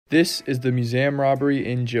This is the museum robbery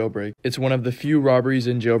in Jailbreak. It's one of the few robberies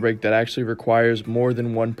in Jailbreak that actually requires more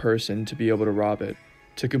than one person to be able to rob it.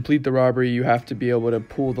 To complete the robbery, you have to be able to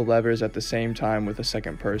pull the levers at the same time with a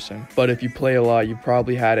second person. But if you play a lot, you've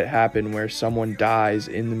probably had it happen where someone dies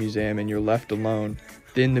in the museum and you're left alone.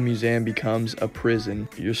 Then the museum becomes a prison.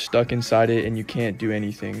 You're stuck inside it and you can't do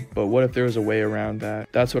anything. But what if there was a way around that?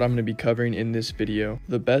 That's what I'm going to be covering in this video.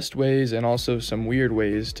 The best ways and also some weird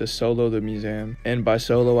ways to solo the museum. And by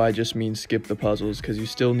solo, I just mean skip the puzzles because you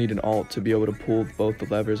still need an alt to be able to pull both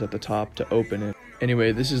the levers at the top to open it.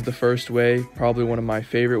 Anyway, this is the first way, probably one of my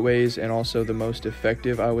favorite ways and also the most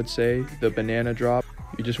effective, I would say, the banana drop.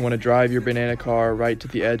 You just want to drive your banana car right to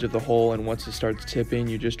the edge of the hole, and once it starts tipping,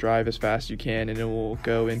 you just drive as fast as you can and it will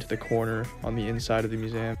go into the corner on the inside of the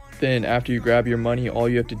museum. Then after you grab your money, all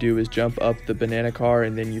you have to do is jump up the banana car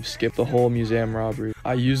and then you've skipped the whole museum robbery.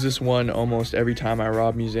 I use this one almost every time I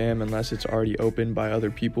rob museum unless it's already opened by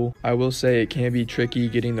other people. I will say it can be tricky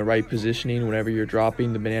getting the right positioning whenever you're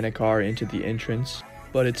dropping the banana car into the entrance.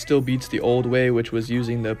 But it still beats the old way, which was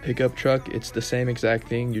using the pickup truck. It's the same exact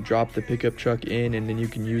thing. You drop the pickup truck in and then you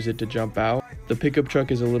can use it to jump out. The pickup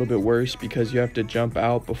truck is a little bit worse because you have to jump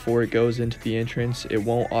out before it goes into the entrance. It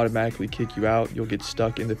won't automatically kick you out. You'll get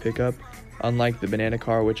stuck in the pickup. Unlike the banana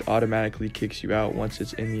car, which automatically kicks you out once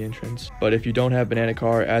it's in the entrance. But if you don't have banana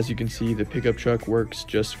car, as you can see, the pickup truck works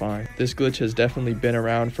just fine. This glitch has definitely been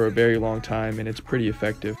around for a very long time and it's pretty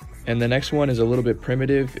effective. And the next one is a little bit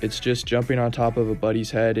primitive. It's just jumping on top of a buddy's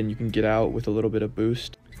head and you can get out with a little bit of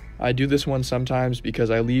boost. I do this one sometimes because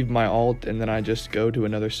I leave my alt and then I just go to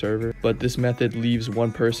another server. But this method leaves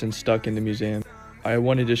one person stuck in the museum. I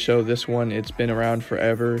wanted to show this one. It's been around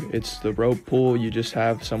forever. It's the rope pull. You just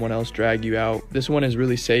have someone else drag you out. This one is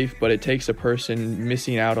really safe, but it takes a person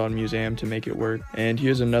missing out on museum to make it work. And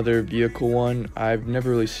here's another vehicle one. I've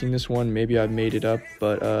never really seen this one. Maybe I've made it up,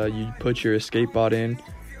 but you put your escape bot in.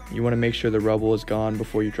 You want to make sure the rubble is gone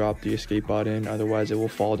before you drop the escape bot in, otherwise it will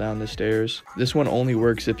fall down the stairs. This one only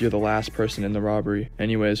works if you're the last person in the robbery.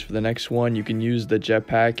 Anyways, for the next one, you can use the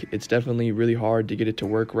jetpack. It's definitely really hard to get it to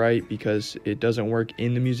work right because it doesn't work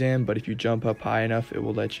in the museum, but if you jump up high enough, it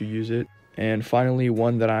will let you use it. And finally,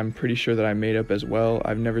 one that I'm pretty sure that I made up as well.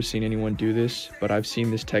 I've never seen anyone do this, but I've seen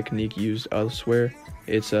this technique used elsewhere.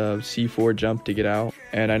 It's a C4 jump to get out.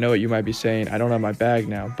 And I know what you might be saying, I don't have my bag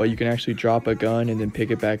now, but you can actually drop a gun and then pick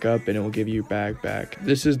it back up and it will give you your bag back.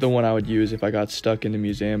 This is the one I would use if I got stuck in the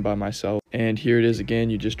museum by myself. And here it is again,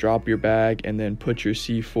 you just drop your bag and then put your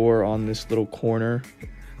C4 on this little corner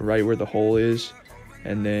right where the hole is.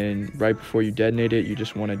 And then right before you detonate it, you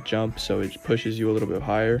just want to jump so it pushes you a little bit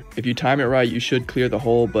higher. If you time it right, you should clear the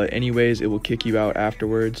hole, but anyways, it will kick you out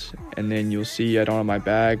afterwards. And then you'll see I don't have my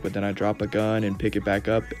bag, but then I drop a gun and pick it back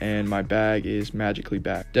up and my bag is magically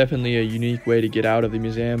back. Definitely a unique way to get out of the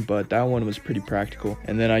museum, but that one was pretty practical.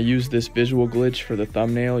 And then I used this visual glitch for the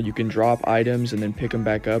thumbnail. You can drop items and then pick them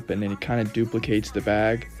back up and then it kind of duplicates the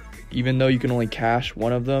bag. Even though you can only cache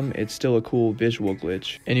one of them, it's still a cool visual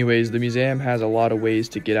glitch. Anyways, the museum has a lot of ways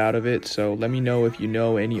to get out of it, so let me know if you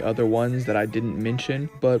know any other ones that I didn't mention.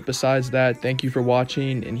 But besides that, thank you for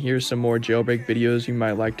watching, and here's some more jailbreak videos you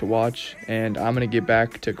might like to watch, and I'm gonna get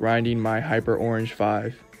back to grinding my Hyper Orange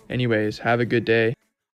 5. Anyways, have a good day.